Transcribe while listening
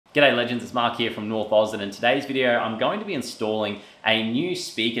G'day legends, it's Mark here from North Oz, and in today's video I'm going to be installing a new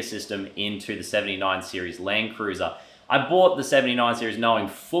speaker system into the 79 series Landcruiser. I bought the 79 series knowing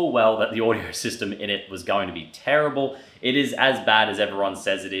full well that the audio system in it was going to be terrible. It is as bad as everyone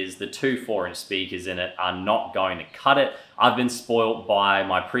says it is. The two 4-inch speakers in it are not going to cut it. I've been spoiled by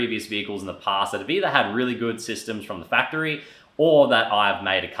my previous vehicles in the past that have either had really good systems from the factory or that I've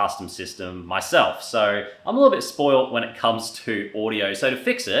made a custom system myself. So I'm a little bit spoiled when it comes to audio. So to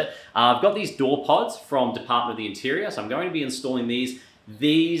fix it, I've got these door pods from Department of the Interior. So I'm going to be installing these.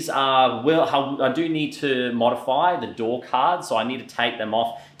 These are, I do need to modify the door cards, so I need to take them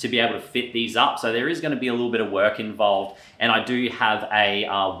off to be able to fit these up. So there is going to be a little bit of work involved. And I do have a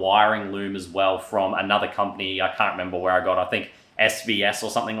wiring loom as well from another company. I can't remember where I got, I think SVS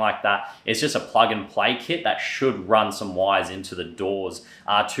or something like that. It's just a plug and play kit that should run some wires into the doors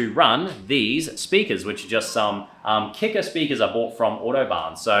to run these speakers, which are just some kicker speakers I bought from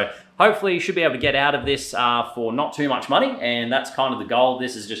Autobarn. So hopefully you should be able to get out of this for not too much money, and that's kind of the goal.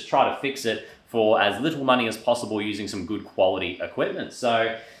 This is just try to fix it for as little money as possible using some good quality equipment.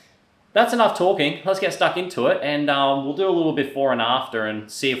 So that's enough talking. Let's get stuck into it, and we'll do a little before and after and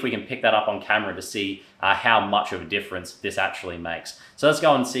see if we can pick that up on camera to see how much of a difference this actually makes. So let's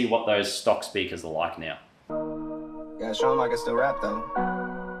go and see what those stock speakers are like now. Yeah, show them I can still rap though.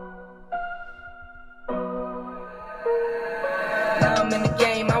 Now I'm in the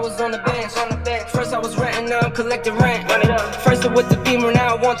game, I was on the bench. First I was renting, now I'm collecting rent. First with the Beamer,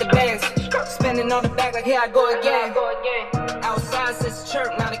 now I want the Benz. Spending on the back like here I go again. Outside says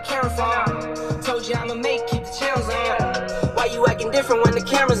chirp, now the camera phone. Told you I'ma make, keep the channels on. Why you acting different when the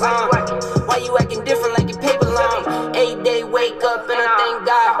camera's on? Why you acting different like your paper long? 8-day wake up and I thank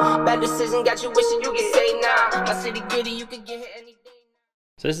God. Bad decision got you wishing you could say nah. My city gritty, you could get hit any day.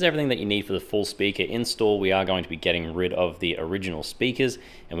 So this is everything that you need for the full speaker install. We are going to be getting rid of the original speakers,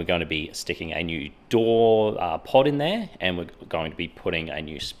 and we're going to be sticking a new door pod in there, and we're going to be putting a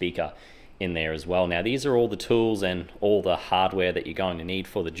new speaker in there as well. Now these are all the tools and all the hardware that you're going to need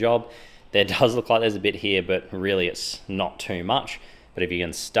for the job. There does look like there's a bit here, but really it's not too much. But if you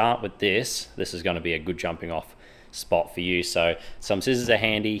can start with this, this is going to be a good jumping off spot for you. So some scissors are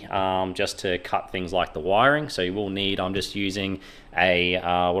handy just to cut things like the wiring. So you will need, I'm just using a,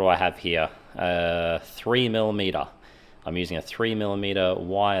 what do I have here? 3mm. I'm using a 3mm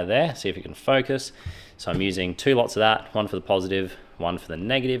wire there. See if you can focus. So I'm using 2 lots of that, one for the positive, one for the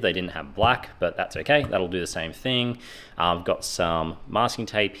negative. They didn't have black, but that's okay. That'll do the same thing. I've got some masking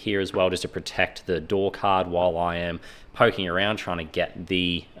tape here as well, just to protect the door card while I am poking around trying to get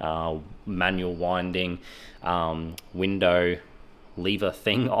the manual winding window lever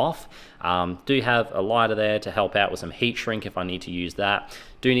thing off. Do have a lighter there to help out with some heat shrink if I need to use that.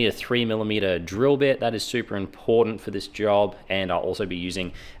 Do need a 3mm drill bit. That is super important for this job, and I'll also be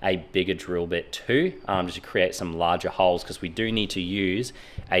using a bigger drill bit too, just to create some larger holes, because we do need to use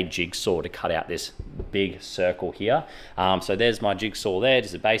a jigsaw to cut out this big circle here. So there's my jigsaw there,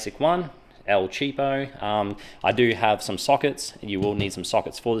 just a basic one. El Cheapo. I do have some sockets. You will need some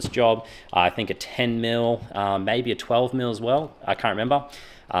sockets for this job. I think a 10mm, maybe a 12mm as well. I can't remember.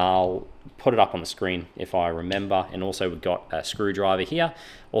 I'll put it up on the screen if I remember. And also we've got a screwdriver here.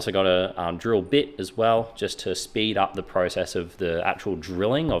 Also got a drill bit as well, just to speed up the process of the actual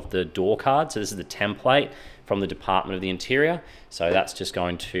drilling of the door card. So this is the template from the Department of the Interior. So that's just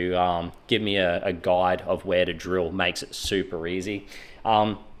going to give me a guide of where to drill. Makes it super easy.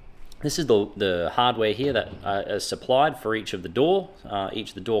 This is the hardware here that is supplied for each of the door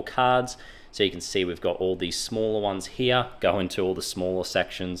cards. So you can see we've got all these smaller ones here, go into all the smaller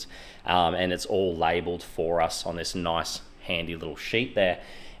sections, and it's all labeled for us on this nice handy little sheet there.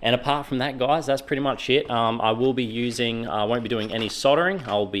 And apart from that, guys, that's pretty much it. I will be using, I won't be doing any soldering.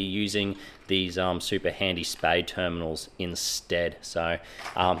 I'll be using these super handy spade terminals instead. So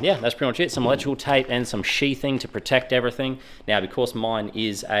yeah, that's pretty much it. Some electrical tape and some sheathing to protect everything. Now, because mine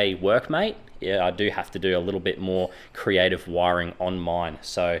is a Workmate, yeah, I do have to do a little bit more creative wiring on mine.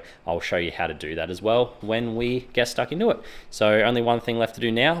 So I'll show you how to do that as well when we get stuck into it. So only one thing left to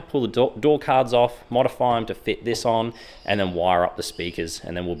do now, pull the door cards off, modify them to fit this on, and then wire up the speakers,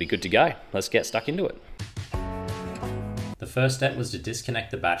 and then we'll be good to go. Let's get stuck into it. The first step was to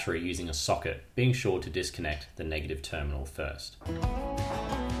disconnect the battery using a socket, being sure to disconnect the negative terminal first.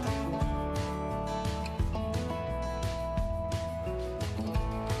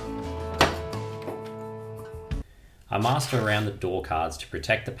 I master around the door cards to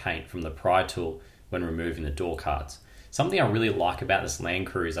protect the paint from the pry tool when removing the door cards. Something I really like about this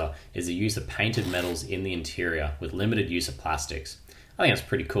Landcruiser is the use of painted metals in the interior with limited use of plastics. I think that's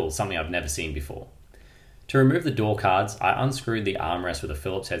pretty cool, something I've never seen before. To remove the door cards, I unscrewed the armrest with a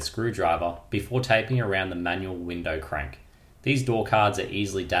Phillips head screwdriver before taping around the manual window crank. These door cards are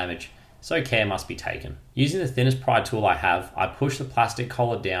easily damaged, so care must be taken. Using the thinnest pry tool I have, I pushed the plastic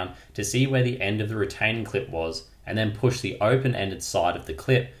collar down to see where the end of the retaining clip was, and then pushed the open-ended side of the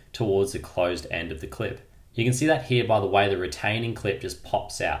clip towards the closed end of the clip. You can see that here by the way the retaining clip just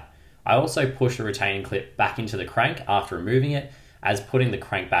pops out. I also pushed the retaining clip back into the crank after removing it, as putting the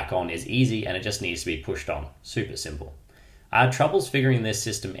crank back on is easy and it just needs to be pushed on. Super simple. I had troubles figuring this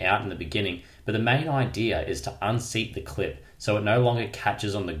system out in the beginning, but the main idea is to unseat the clip so it no longer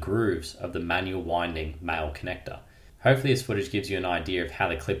catches on the grooves of the manual winding male connector. Hopefully this footage gives you an idea of how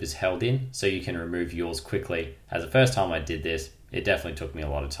the clip is held in so you can remove yours quickly, as the first time I did this, it definitely took me a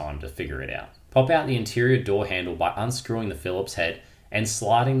lot of time to figure it out. Pop out the interior door handle by unscrewing the Phillips head and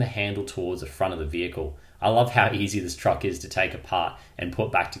sliding the handle towards the front of the vehicle. I love how easy this truck is to take apart and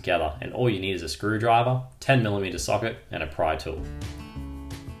put back together, and all you need is a screwdriver, 10mm socket and a pry tool.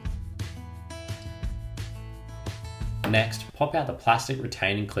 Next, pop out the plastic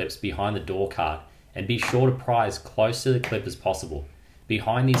retaining clips behind the door card and be sure to pry as close to the clip as possible.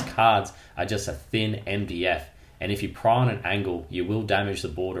 Behind these cards are just a thin MDF, and if you pry on an angle, you will damage the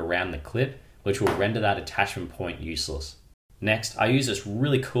board around the clip, which will render that attachment point useless. Next, I use this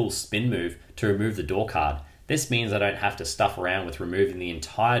really cool spin move to remove the door card. This means I don't have to stuff around with removing the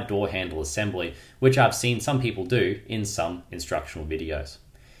entire door handle assembly, which I've seen some people do in some instructional videos.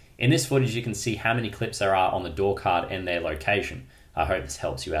 In this footage, you can see how many clips there are on the door card and their location. I hope this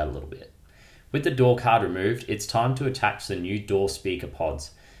helps you out a little bit. With the door card removed, it's time to attach the new door speaker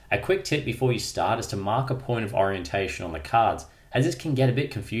pods. A quick tip before you start is to mark a point of orientation on the cards, as this can get a bit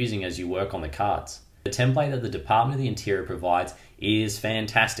confusing as you work on the cards. The template that the Department of the Interior provides is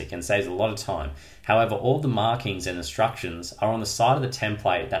fantastic and saves a lot of time. However, all the markings and instructions are on the side of the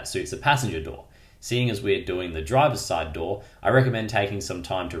template that suits the passenger door. Seeing as we're doing the driver's side door, I recommend taking some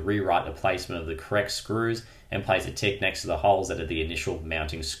time to rewrite the placement of the correct screws and place a tick next to the holes that are the initial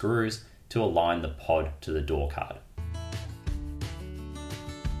mounting screws to align the pod to the door card.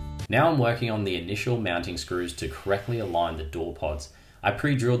 Now I'm working on the initial mounting screws to correctly align the door pods. I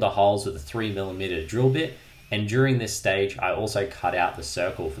pre-drilled the holes with a 3mm drill bit, and during this stage I also cut out the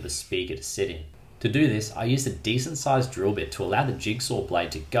circle for the speaker to sit in. To do this, I used a decent sized drill bit to allow the jigsaw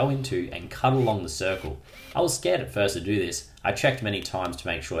blade to go into and cut along the circle. I was scared at first to do this. I checked many times to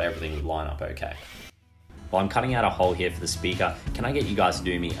make sure everything would line up okay. While I'm cutting out a hole here for the speaker, can I get you guys to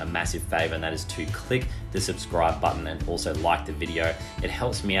do me a massive favor, and that is to click the subscribe button and also like the video. It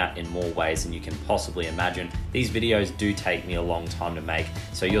helps me out in more ways than you can possibly imagine. These videos do take me a long time to make,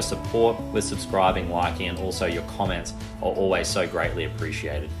 so your support with subscribing, liking, and also your comments are always so greatly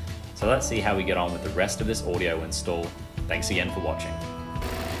appreciated. So let's see how we get on with the rest of this audio install. Thanks again for watching.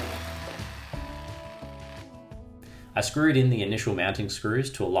 I screwed in the initial mounting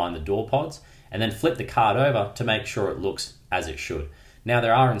screws to align the door pods, and then flip the card over to make sure it looks as it should. Now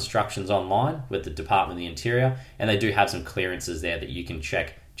there are instructions online with the Department of the Interior, and they do have some clearances there that you can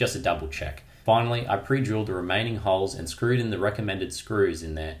check just to double check. Finally, I pre-drilled the remaining holes and screwed in the recommended screws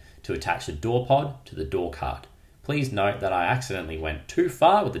in there to attach the door pod to the door card. Please note that I accidentally went too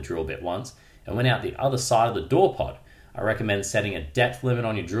far with the drill bit once and went out the other side of the door pod. I recommend setting a depth limit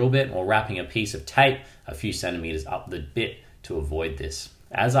on your drill bit or wrapping a piece of tape a few centimeters up the bit to avoid this.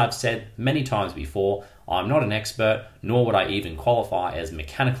 As I've said many times before, I'm not an expert, nor would I even qualify as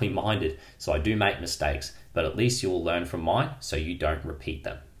mechanically minded, so I do make mistakes, but at least you will learn from mine so you don't repeat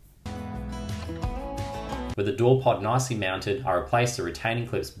them. With the door pod nicely mounted, I replaced the retaining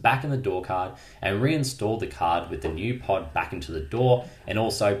clips back in the door card and reinstalled the card with the new pod back into the door, and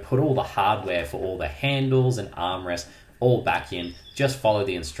also put all the hardware for all the handles and armrests all back in. Just follow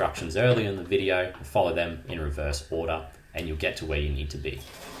the instructions earlier in the video and follow them in reverse order, and you'll get to where you need to be.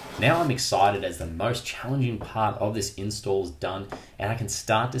 Now I'm excited as the most challenging part of this install is done and I can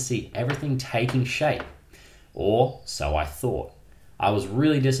start to see everything taking shape. Or so I thought. I was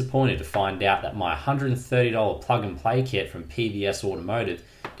really disappointed to find out that my $130 plug and play kit from PVS Automotive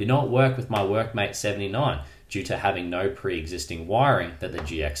did not work with my Workmate 79 due to having no pre-existing wiring that the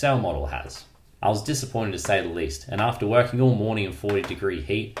GXL model has. I was disappointed to say the least, and after working all morning in 40-degree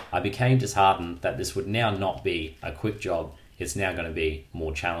heat, I became disheartened that this would now not be a quick job, it's now going to be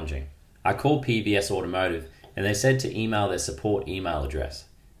more challenging. I called PVS Automotive and they said to email their support email address.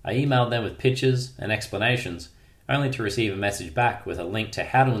 I emailed them with pictures and explanations, only to receive a message back with a link to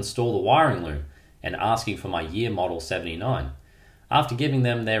how to install the wiring loom and asking for my year model 79. After giving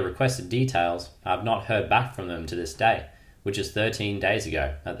them their requested details, I have not heard back from them to this day, which is 13 days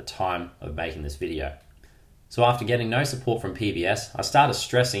ago at the time of making this video. So after getting no support from PVS, I started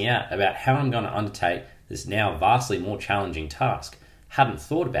stressing out about how I'm going to undertake this now vastly more challenging task. Hadn't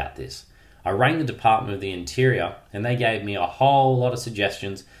thought about this. I rang the Department of the Interior and they gave me a whole lot of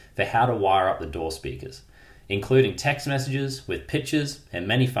suggestions for how to wire up the door speakers, including text messages with pictures and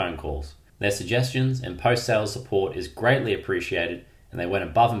many phone calls. Their suggestions and post-sales support is greatly appreciated and they went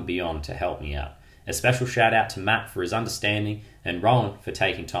above and beyond to help me out. A special shout out to Matt for his understanding and Rowan for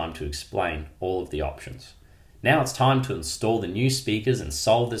taking time to explain all of the options. Now it's time to install the new speakers and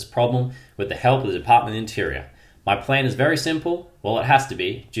solve this problem with the help of the Department of the Interior. My plan is very simple. Well, it has to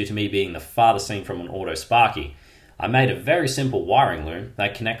be, due to me being the farthest thing from an auto Sparky. I made a very simple wiring loom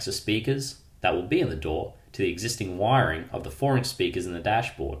that connects the speakers that will be in the door to the existing wiring of the 4-inch speakers in the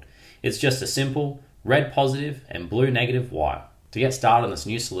dashboard. It's just a simple red positive and blue negative wire. To get started on this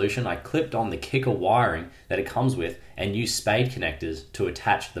new solution, I clipped on the kicker wiring that it comes with and used spade connectors to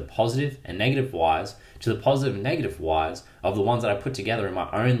attach the positive and negative wires to the positive and negative wires of the ones that I put together in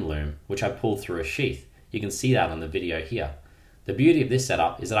my own loom, which I pulled through a sheath. You can see that on the video here. The beauty of this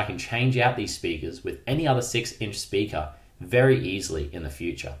setup is that I can change out these speakers with any other 6-inch speaker very easily in the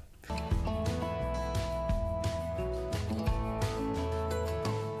future.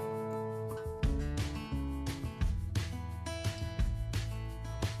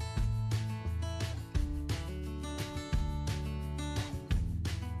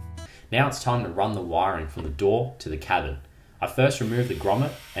 Now it's time to run the wiring from the door to the cabin. I first removed the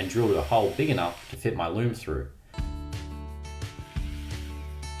grommet and drilled a hole big enough to fit my loom through.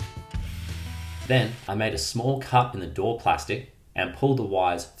 Then I made a small cut in the door plastic and pulled the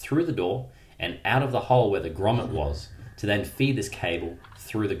wires through the door and out of the hole where the grommet was to then feed this cable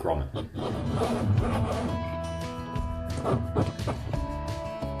through the grommet.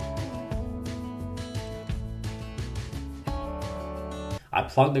 I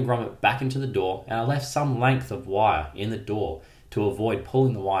plugged the grommet back into the door and I left some length of wire in the door to avoid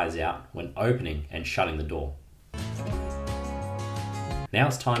pulling the wires out when opening and shutting the door. Now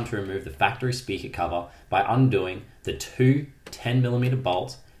it's time to remove the factory speaker cover by undoing the two 10mm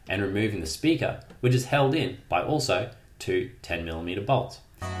bolts and removing the speaker, which is held in by also two 10mm bolts.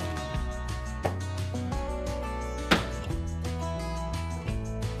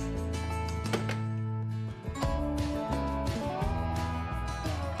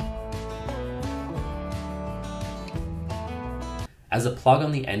 As the plug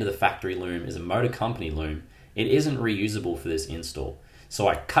on the end of the factory loom is a motor company loom, it isn't reusable for this install. So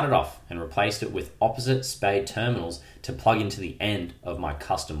I cut it off and replaced it with opposite spade terminals to plug into the end of my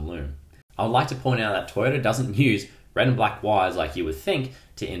custom loom. I would like to point out that Toyota doesn't use red and black wires like you would think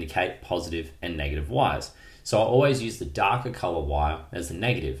to indicate positive and negative wires. So I always use the darker color wire as the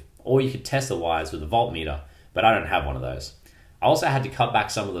negative, or you could test the wires with a voltmeter, but I don't have one of those. I also had to cut back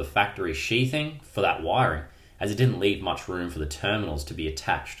some of the factory sheathing for that wiring, as it didn't leave much room for the terminals to be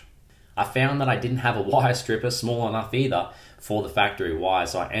attached. I found that I didn't have a wire stripper small enough either for the factory wire,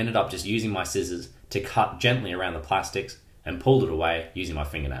 so I ended up just using my scissors to cut gently around the plastics and pulled it away using my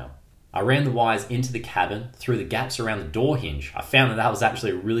fingernail. I ran the wires into the cabin through the gaps around the door hinge. I found that that was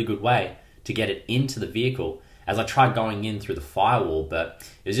actually a really good way to get it into the vehicle, as I tried going in through the firewall, but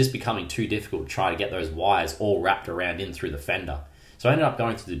it was just becoming too difficult to try to get those wires all wrapped around in through the fender. So I ended up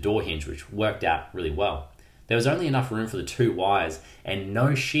going through the door hinge, which worked out really well. There was only enough room for the two wires and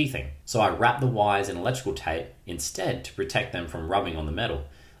no sheathing, so I wrapped the wires in electrical tape instead to protect them from rubbing on the metal.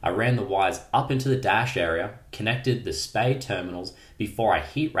 I ran the wires up into the dash area, connected the spade terminals before I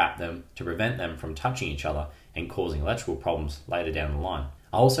heat wrapped them to prevent them from touching each other and causing electrical problems later down the line.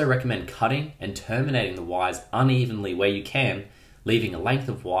 I also recommend cutting and terminating the wires unevenly where you can, leaving a length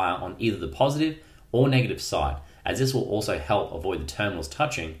of wire on either the positive or negative side, as this will also help avoid the terminals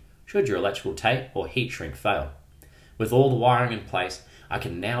touching should your electrical tape or heat shrink fail. With all the wiring in place, I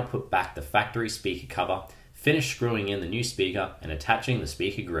can now put back the factory speaker cover, finish screwing in the new speaker and attaching the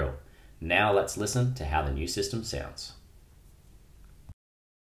speaker grill. Now let's listen to how the new system sounds.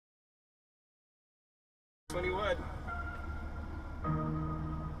 21.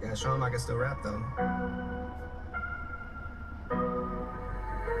 Yeah, show him I can still rap though.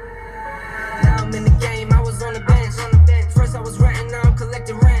 Now I'm in the game, I was on the bench. First I was renting, now I'm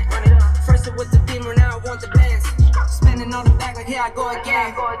collecting rent. First it was the Beamer, now I want the Benz. Spending on the back like here I go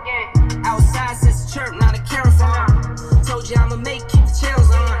again. Outside says the chirp, now the camera phone. Told you I'ma make, keep the channels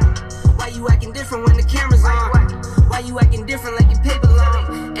on. Why you acting different when the camera's on? Why you acting different like your paper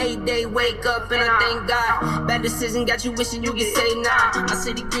long? 8-day wake up and I thank God. Bad decision got you wishing you could say nah. My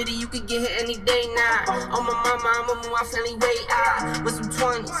city gritty, you could get hit any day now. On my mama, I'ma move my family way out. With some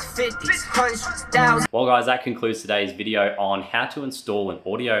 20s, 50s, 100s, thousands. Well guys, that concludes today's video on how to install an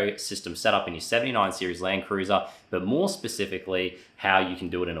audio system setup in your 79 series Land Cruiser, but more specifically, how you can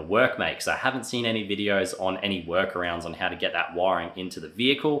do it in a Workmate, because I haven't seen any videos on any workarounds on how to get that wiring into the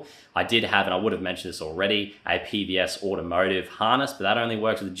vehicle. I did have, and I would have mentioned this already, a PVS automotive harness, but that only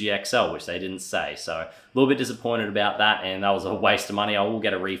works with the GXL, which they didn't say. So a little bit disappointed about that, and that was a waste of money. I will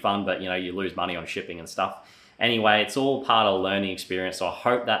get a refund, but you know, you lose money on shipping and stuff. Anyway, it's all part of a learning experience, so I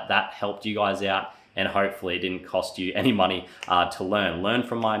hope that that helped you guys out, and hopefully it didn't cost you any money to learn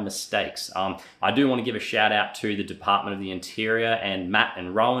from my mistakes. I do want to give a shout out to the Department of the Interior and Matt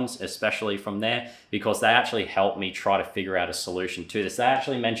and Rowan's, especially from there, because they actually helped me try to figure out a solution to this. They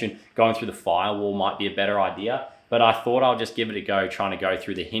actually mentioned going through the firewall might be a better idea, but I thought I'll just give it a go, trying to go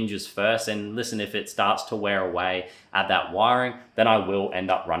through the hinges first, and listen, if it starts to wear away at that wiring, then I will end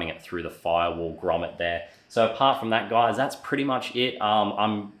up running it through the firewall grommet there. So apart from that, guys, that's pretty much it.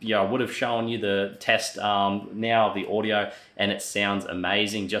 I would have shown you the test now of the audio, and it sounds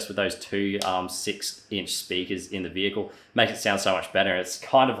amazing just with those two 6-inch speakers in the vehicle. Makes it sound so much better. It's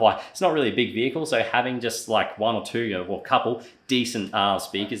kind of like, it's not really a big vehicle, so having just like one or two or a couple decent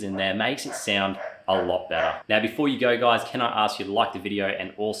speakers in there makes it sound a lot better. Now, before you go, guys, can I ask you to like the video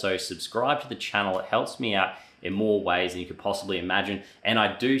and also subscribe to the channel? It helps me out in more ways than you could possibly imagine. And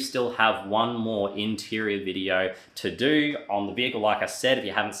I do still have one more interior video to do on the vehicle. Like I said, if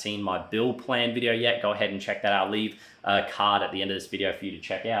you haven't seen my build plan video yet, go ahead and check that out. I'll leave a card at the end of this video for you to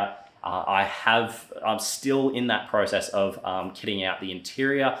check out. I'm still in that process of kitting out the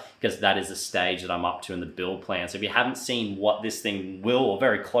interior, because that is the stage that I'm up to in the build plan. So if you haven't seen what this thing will, or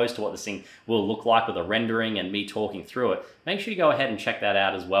very close to what this thing will look like with a rendering and me talking through it, make sure you go ahead and check that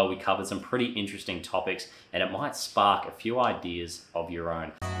out as well. We covered some pretty interesting topics, and it might spark a few ideas of your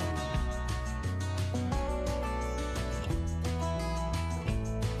own.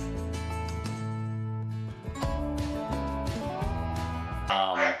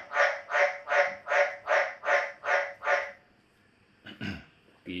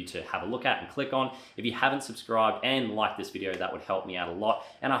 For you to have a look at and click on. If you haven't subscribed and liked this video, that would help me out a lot.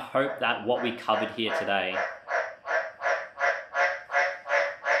 And I hope that what we covered here today